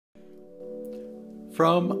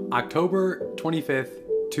From October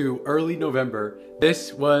 25th to early November,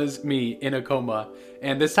 this was me in a coma.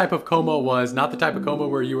 And this type of coma was not the type of coma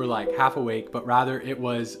where you were like half awake, but rather it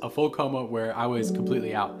was a full coma where I was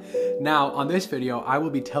completely out. Now, on this video, I will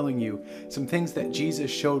be telling you some things that Jesus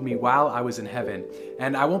showed me while I was in heaven.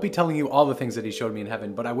 And I won't be telling you all the things that he showed me in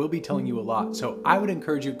heaven, but I will be telling you a lot. So I would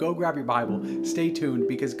encourage you, go grab your Bible, stay tuned,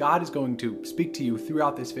 because God is going to speak to you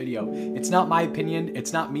throughout this video. It's not my opinion.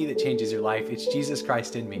 It's not me that changes your life. It's Jesus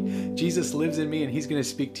Christ in me. Jesus lives in me and he's going to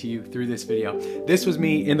speak to you through this video. This was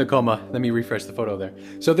me in the coma. Let me refresh the photo there.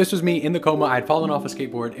 So this was me in the coma. I had fallen off a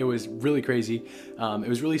skateboard. It was really crazy. It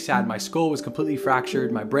was really sad. My skull was completely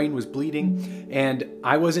fractured. My brain was bleeding and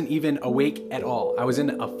I wasn't even awake at all. I was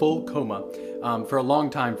in a full coma for a long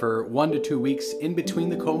time, for 1 to 2 weeks. In between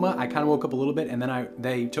the coma, I kind of woke up a little bit and then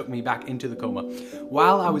they took me back into the coma.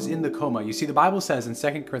 While I was in the coma, you see the Bible says in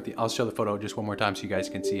 2 Corinthians, I'll show the photo just one more time so you guys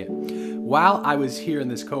can see it. While I was here in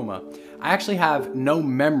this coma, I actually have no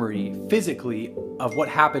memory physically of what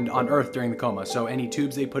happened on earth during the coma. So any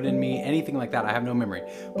tubes they put in me, anything like that, I have no memory.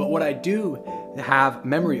 But what I do have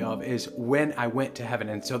memory of is when I went to heaven.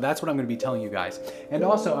 And so that's what I'm going to be telling you guys. And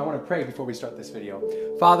also I want to pray before we start this video.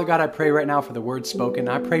 Father God, I pray right now for the words spoken.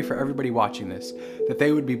 I pray for everybody watching this, that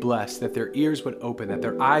they would be blessed, that their ears would open, that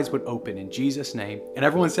their eyes would open in Jesus' name. And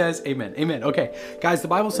everyone says amen. Amen. Okay, guys, the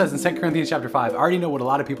Bible says in 2 Corinthians chapter 5, I already know what a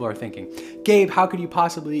lot of people are thinking. Gabe, how could you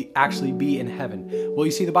possibly actually be in heaven? Well,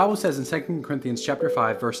 you see, the Bible says in 2 Corinthians chapter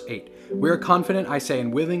 5, verse 8, we are confident, I say,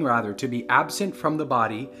 and willing rather to be absent from the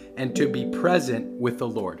body and to be present with the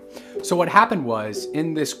Lord. So what happened was,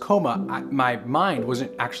 in this coma, my mind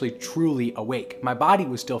wasn't actually truly awake. My body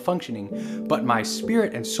was still functioning, but my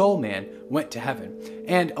spirit and soul man went to heaven.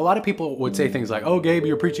 And a lot of people would say things like, oh, Gabe,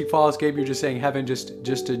 you're preaching false. Gabe, you're just saying heaven just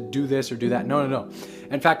to do this or do that. No, no, no.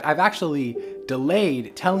 In fact, I've actually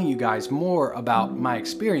delayed telling you guys more about my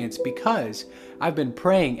experience because I've been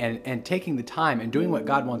praying and taking the time and doing what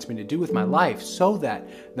God wants me to do with my life so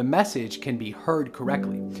that the message can be heard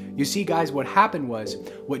correctly. You see, guys, what happened was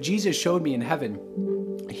what Jesus showed me in heaven.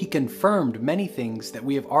 He confirmed many things that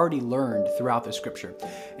we have already learned throughout the scripture.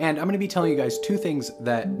 And I'm going to be telling you guys two things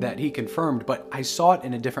that he confirmed, but I saw it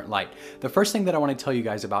in a different light. The first thing that I want to tell you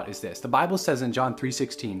guys about is this. The Bible says in John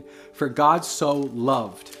 3:16, for God so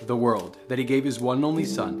loved the world that he gave his one and only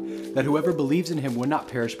son, that whoever believes in him would not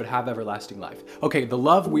perish but have everlasting life. Okay, the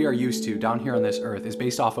love we are used to down here on this earth is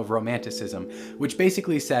based off of romanticism, which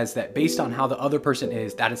basically says that based on how the other person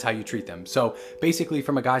is, that is how you treat them. So basically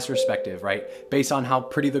from a guy's perspective, right? Based on how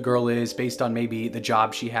pretty the girl is, based on maybe the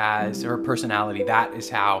job she has, her personality, that is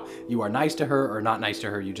how you are nice to her or not nice to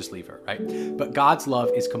her, you just leave her, right? But God's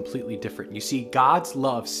love is completely different. You see, God's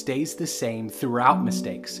love stays the same throughout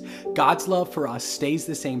mistakes. God's love for us stays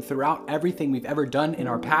the same throughout everything we've ever done in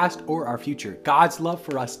our past or our future. God's love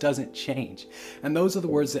for us doesn't change. And those are the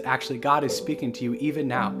words that actually God is speaking to you even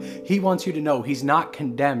now. He wants you to know he's not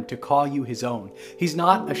condemned to call you his own. He's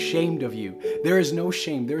not ashamed of you. There is no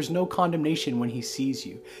shame. There is no condemnation when he sees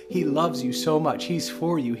you. He loves you so much. He's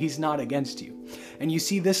for you. He's not against you. And you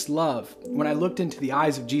see this love, when I looked into the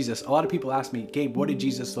eyes of Jesus, a lot of people ask me, Gabe, what did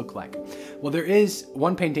Jesus look like? Well, there is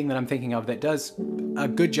one painting that I'm thinking of that does a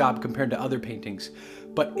good job compared to other paintings.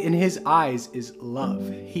 But in his eyes is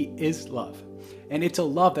love. He is love. And it's a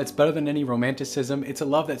love that's better than any romanticism. It's a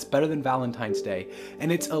love that's better than Valentine's Day.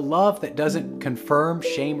 And it's a love that doesn't confirm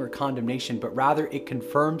shame or condemnation, but rather it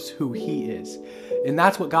confirms who he is. And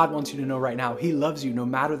that's what God wants you to know right now. He loves you no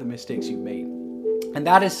matter the mistakes you've made. And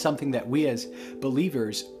that is something that we as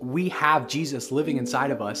believers, we have Jesus living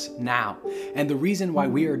inside of us now. And the reason why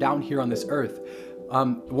we are down here on this earth,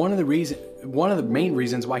 one of the main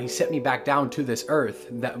reasons why he set me back down to this earth,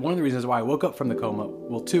 that one of the reasons why I woke up from the coma,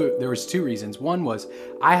 well, there was two reasons. One was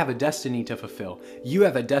I have a destiny to fulfill. You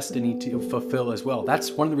have a destiny to fulfill as well. That's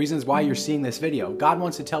one of the reasons why you're seeing this video. God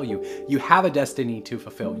wants to tell you, you have a destiny to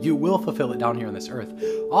fulfill. You will fulfill it down here on this earth.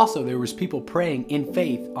 Also, there was people praying in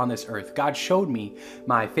faith on this earth. God showed me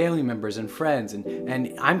my family members and friends,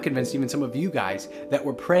 and I'm convinced even some of you guys that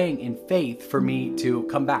were praying in faith for me to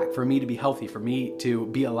come back, for me to be healthy, for me to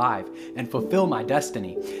be alive and fulfill my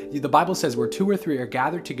destiny. The Bible says where 2 or 3 are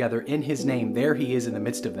gathered together in his name, there he is in the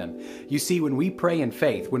midst of them. You see, when we pray in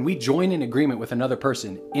faith, when we join in agreement with another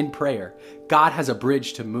person in prayer, God has a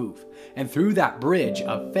bridge to move. And through that bridge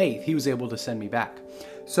of faith, he was able to send me back.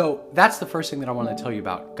 So that's the first thing that I want to tell you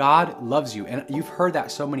about. God loves you. And you've heard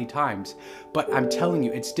that so many times, but I'm telling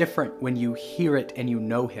you, it's different when you hear it and you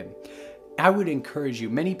know him. I would encourage you,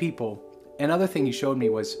 many people, another thing he showed me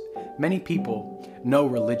was many people know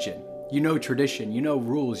religion. You know tradition, you know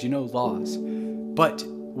rules, you know laws. But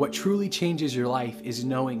what truly changes your life is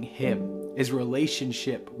knowing him. is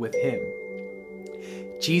relationship with him.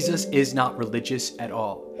 Jesus is not religious at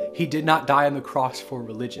all. He did not die on the cross for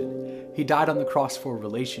religion. He died on the cross for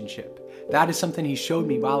relationship. That is something he showed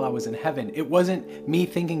me while I was in heaven. It wasn't me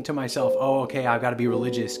thinking to myself, oh, okay, I've got to be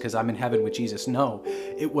religious because I'm in heaven with Jesus. No,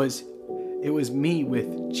 it was me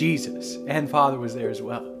with Jesus, and Father was there as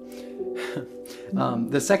well.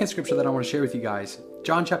 The second scripture that I want to share with you guys,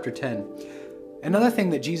 John chapter 10. Another thing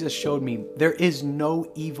that Jesus showed me, there is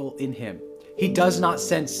no evil in him. He does not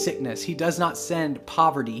send sickness. He does not send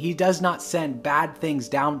poverty. He does not send bad things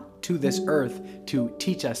down to this earth to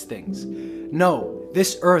teach us things. No,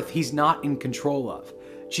 this earth he's not in control of.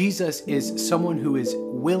 Jesus is someone who is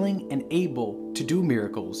willing and able to do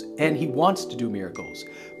miracles, and he wants to do miracles.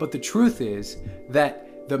 But the truth is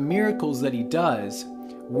that the miracles that he does,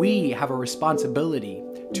 we have a responsibility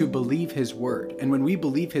to believe his word. And when we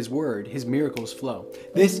believe his word, his miracles flow.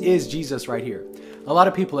 This is Jesus right here. A lot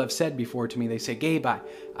of people have said before to me, they say, Gabe,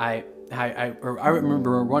 I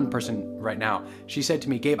remember one person right now, she said to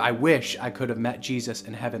me, Gabe, I wish I could have met Jesus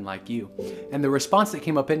in heaven like you. And the response that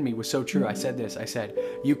came up in me was so true. I said,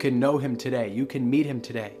 you can know him today. You can meet him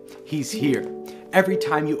today. He's here. Every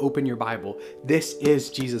time you open your Bible, this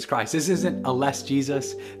is Jesus Christ. This isn't a less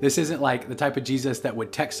Jesus. This isn't like the type of Jesus that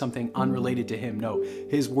would text something unrelated to him. No,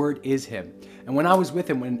 his word is him. And when I was with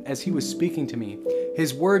him, as he was speaking to me,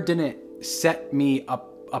 his word didn't set me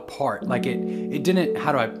apart. Like it didn't,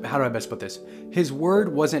 how do I best put this? His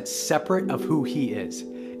word wasn't separate of who he is.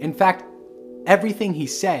 In fact, everything he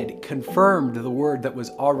said confirmed the word that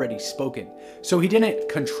was already spoken. So he didn't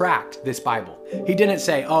contract this Bible. He didn't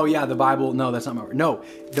say, oh yeah, the Bible, no, that's not my word. No,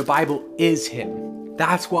 the Bible is him.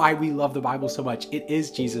 That's why we love the Bible so much. It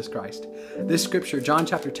is Jesus Christ. This scripture, John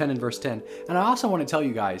chapter 10 and verse 10. And I also want to tell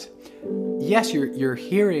you guys, yes, you're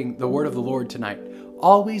hearing the word of the Lord tonight.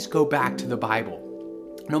 Always go back to the Bible.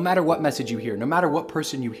 No matter what message you hear, no matter what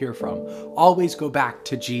person you hear from, always go back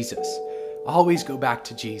to Jesus. Always go back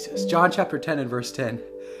to Jesus. John chapter 10 and verse 10.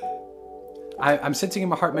 I'm sensing in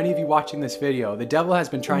my heart, many of you watching this video, the devil has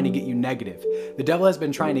been trying to get you negative. The devil has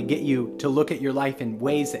been trying to get you to look at your life in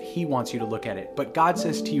ways that he wants you to look at it. But God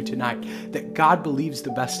says to you tonight that God believes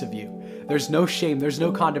the best of you. There's no shame. There's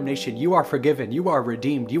no condemnation. You are forgiven. You are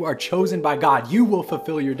redeemed. You are chosen by God. You will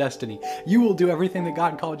fulfill your destiny. You will do everything that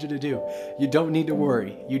God called you to do. You don't need to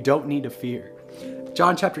worry. You don't need to fear.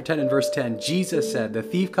 John chapter 10 and verse 10, Jesus said, the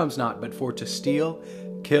thief comes not but for to steal,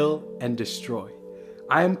 kill, and destroy.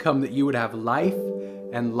 I am come that you would have life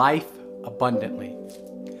and life abundantly.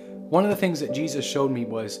 One of the things that Jesus showed me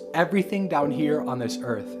was everything down here on this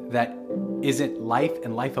earth that isn't life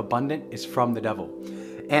and life abundant is from the devil.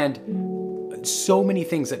 And so many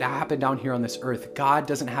things that happen down here on this earth, God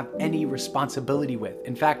doesn't have any responsibility with.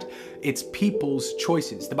 In fact, it's people's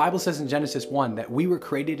choices. The Bible says in Genesis 1 that we were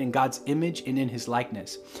created in God's image and in his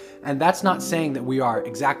likeness. And that's not saying that we are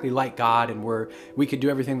exactly like God and we could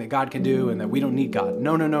do everything that God can do and that we don't need God.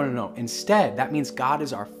 No. Instead, that means God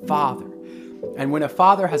is our Father. And when a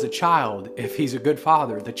father has a child, if he's a good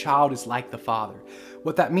father, the child is like the father.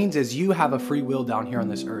 What that means is you have a free will down here on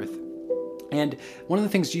this earth. And one of the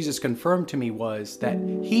things Jesus confirmed to me was that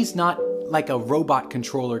he's not like a robot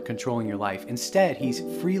controller controlling your life. Instead, he's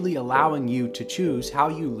freely allowing you to choose how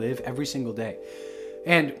you live every single day.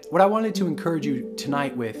 And what I wanted to encourage you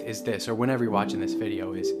tonight with is this, or whenever you're watching this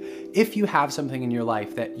video, is if you have something in your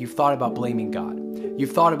life that you've thought about blaming God,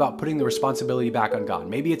 you've thought about putting the responsibility back on God.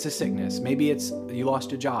 Maybe it's a sickness, maybe it's you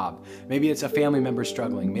lost a job, maybe it's a family member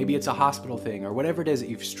struggling, maybe it's a hospital thing, or whatever it is that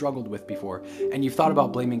you've struggled with before, and you've thought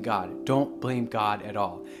about blaming God. Don't blame God at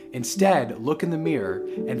all. Instead, look in the mirror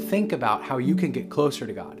and think about how you can get closer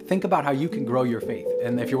to God. Think about how you can grow your faith.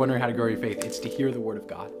 And if you're wondering how to grow your faith, it's to hear the word of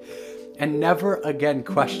God. And never again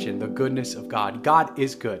question the goodness of God. God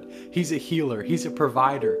is good. He's a healer. He's a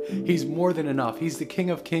provider. He's more than enough. He's the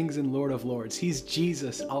King of Kings and Lord of Lords. He's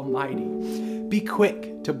Jesus Almighty. Be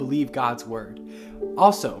quick to believe God's word.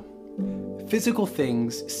 Also, physical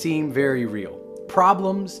things seem very real.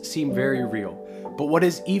 Problems seem very real. But what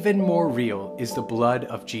is even more real is the blood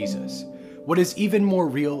of Jesus. What is even more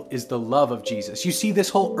real is the love of Jesus. You see, this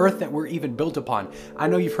whole earth that we're even built upon. I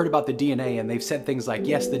know you've heard about the DNA, and they've said things like,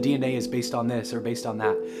 yes, the DNA is based on this or based on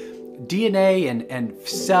that. DNA and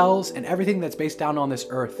cells and everything that's based down on this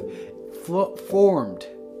earth formed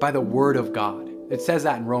by the word of God. It says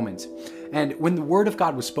that in Romans. And when the word of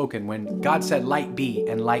God was spoken, when God said light be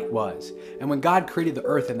and light was, and when God created the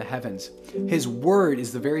earth and the heavens, his word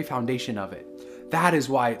is the very foundation of it. That is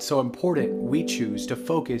why it's so important we choose to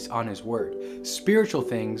focus on His Word. Spiritual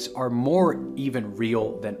things are more even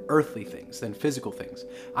real than earthly things, than physical things.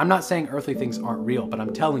 I'm not saying earthly things aren't real, but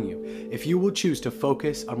I'm telling you, if you will choose to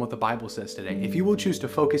focus on what the Bible says today, if you will choose to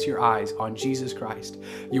focus your eyes on Jesus Christ,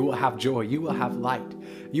 you will have joy, you will have light,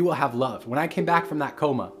 you will have love. When I came back from that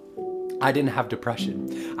coma, I didn't have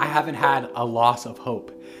depression. I haven't had a loss of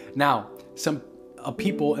hope. Now, some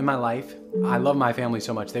people in my life, I love my family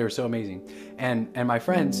so much. They were so amazing. And my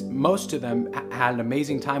friends, most of them had an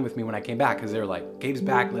amazing time with me when I came back because they were like, Gabe's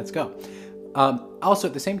back, let's go. Also,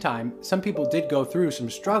 at the same time, some people did go through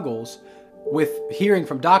some struggles with hearing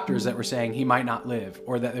from doctors that were saying he might not live,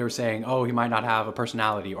 or that they were saying, oh, he might not have a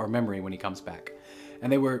personality or memory when he comes back.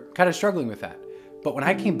 And they were kind of struggling with that. But when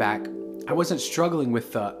I came back, I wasn't struggling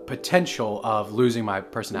with the potential of losing my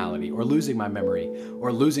personality or losing my memory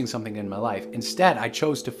or losing something in my life. Instead, I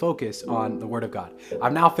chose to focus on the Word of God.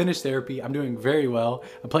 I've now finished therapy. I'm doing very well.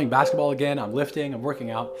 I'm playing basketball again. I'm lifting. I'm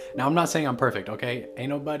working out. Now, I'm not saying I'm perfect, okay? Ain't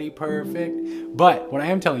nobody perfect. But what I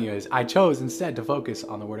am telling you is I chose instead to focus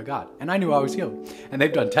on the Word of God. And I knew I was healed. And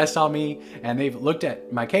they've done tests on me, and they've looked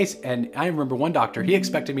at my case. And I remember one doctor, he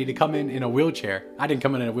expected me to come in a wheelchair. I didn't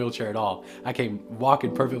come in a wheelchair at all. I came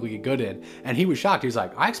walking perfectly good in. And he was shocked. He was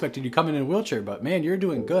like, I expected you to come in a wheelchair, but man, you're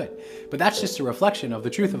doing good. But that's just a reflection of the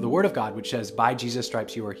truth of the Word of God, which says, by Jesus'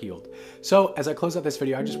 stripes you are healed. So as I close out this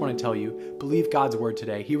video, I just want to tell you, believe God's Word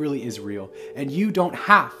today. He really is real. And you don't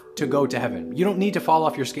have to go to heaven. You don't need to fall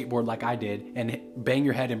off your skateboard like I did and bang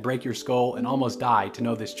your head and break your skull and almost die to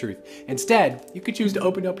know this truth. Instead, you could choose to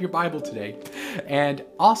open up your Bible today and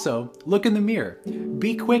also look in the mirror.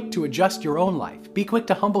 Be quick to adjust your own life. Be quick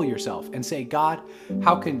to humble yourself and say, God,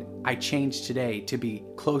 how can I change today to be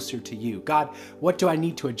closer to you? God, what do I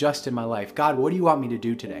need to adjust in my life? God, what do you want me to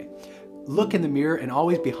do today? Look in the mirror and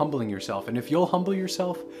always be humbling yourself. And if you'll humble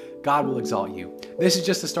yourself, God will exalt you. This is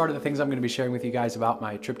just the start of the things I'm going to be sharing with you guys about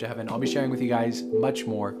my trip to heaven. I'll be sharing with you guys much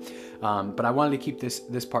more. But I wanted to keep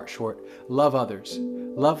this part short. Love others.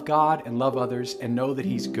 Love God and love others and know that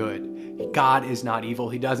He's good. God is not evil.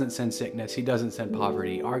 He doesn't send sickness. He doesn't send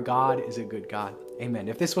poverty. Our God is a good God. Amen.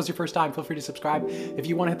 If this was your first time, feel free to subscribe. If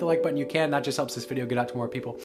you want to hit the like button, you can. That just helps this video get out to more people.